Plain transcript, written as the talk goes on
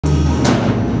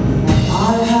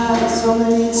so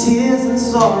many tears and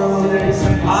sorrows.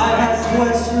 I have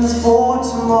questions for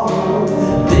tomorrow.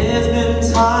 There's been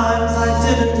times I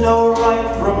didn't know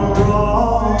right from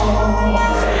wrong,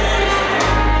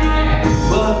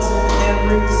 but in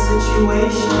every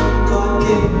situation God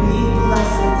gave me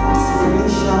blessed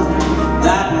consolation,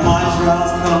 that my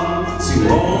trials come to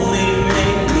only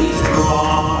make me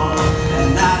strong.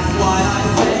 And that's why I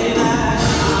say that.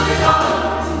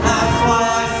 That's why I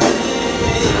say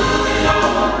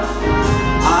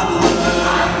I've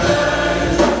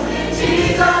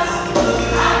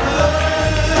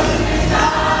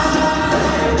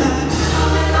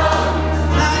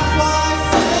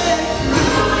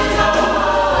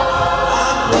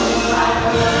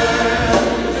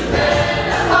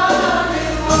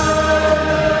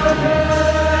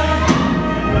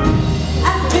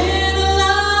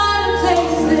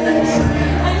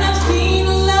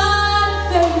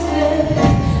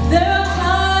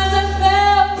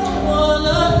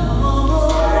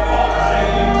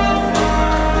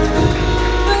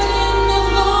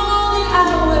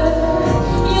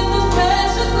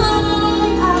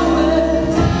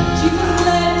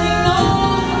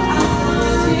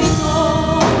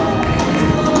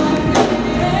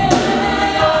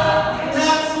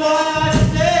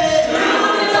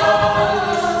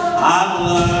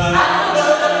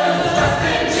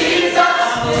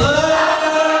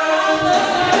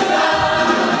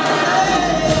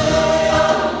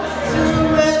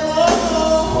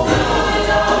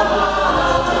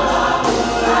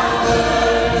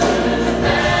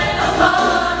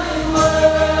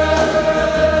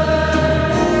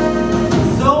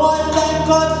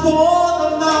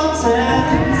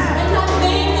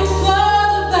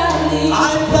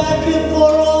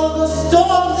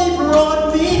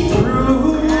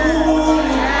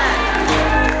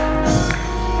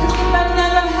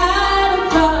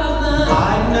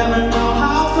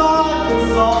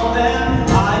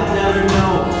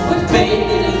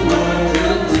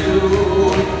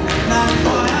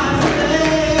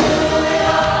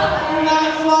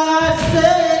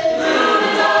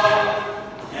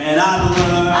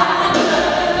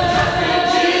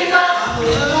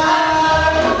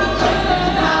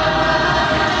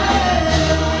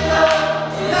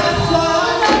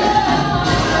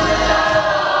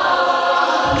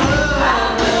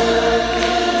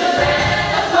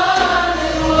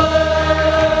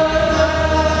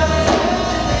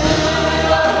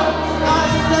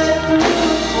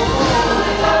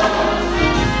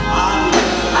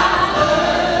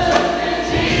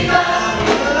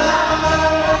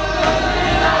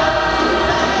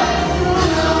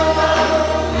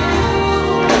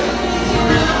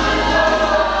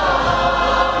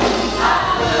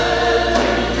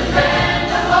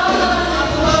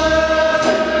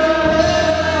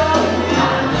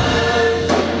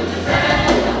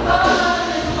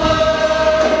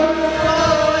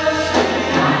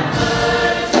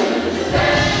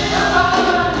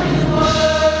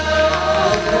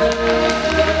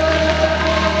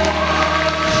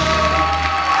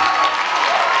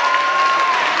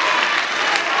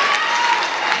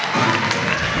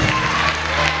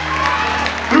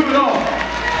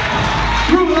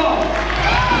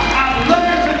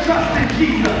learned to trust in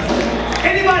Jesus.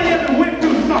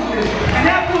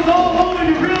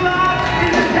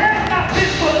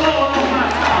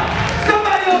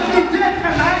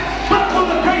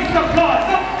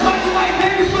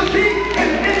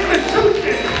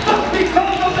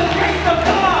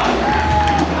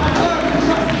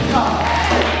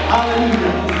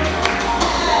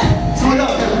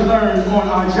 On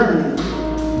our journey,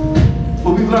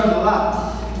 but we've learned a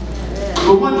lot.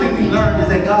 But one thing we learned is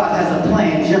that God has a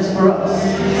plan just for us,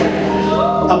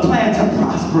 a plan to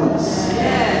prosper us,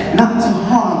 not to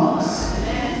harm us.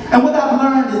 And what I've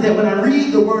learned is that when I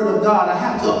read the Word of God, I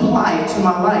have to apply it to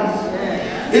my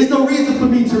life. There's no reason for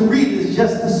me to read it as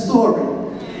just a story.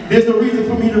 There's no reason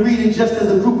for me to read it just as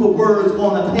a group of words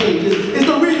on a page. There's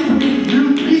no reason for me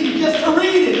to read it just to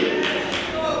read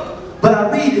it. But I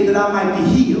read it that I might be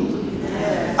healed.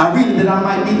 I read it that I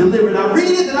might be delivered. I read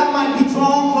it that I might be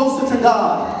drawn closer to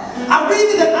God. I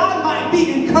read it that I might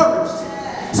be encouraged.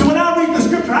 So when I read the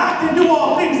scripture, I can do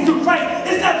all things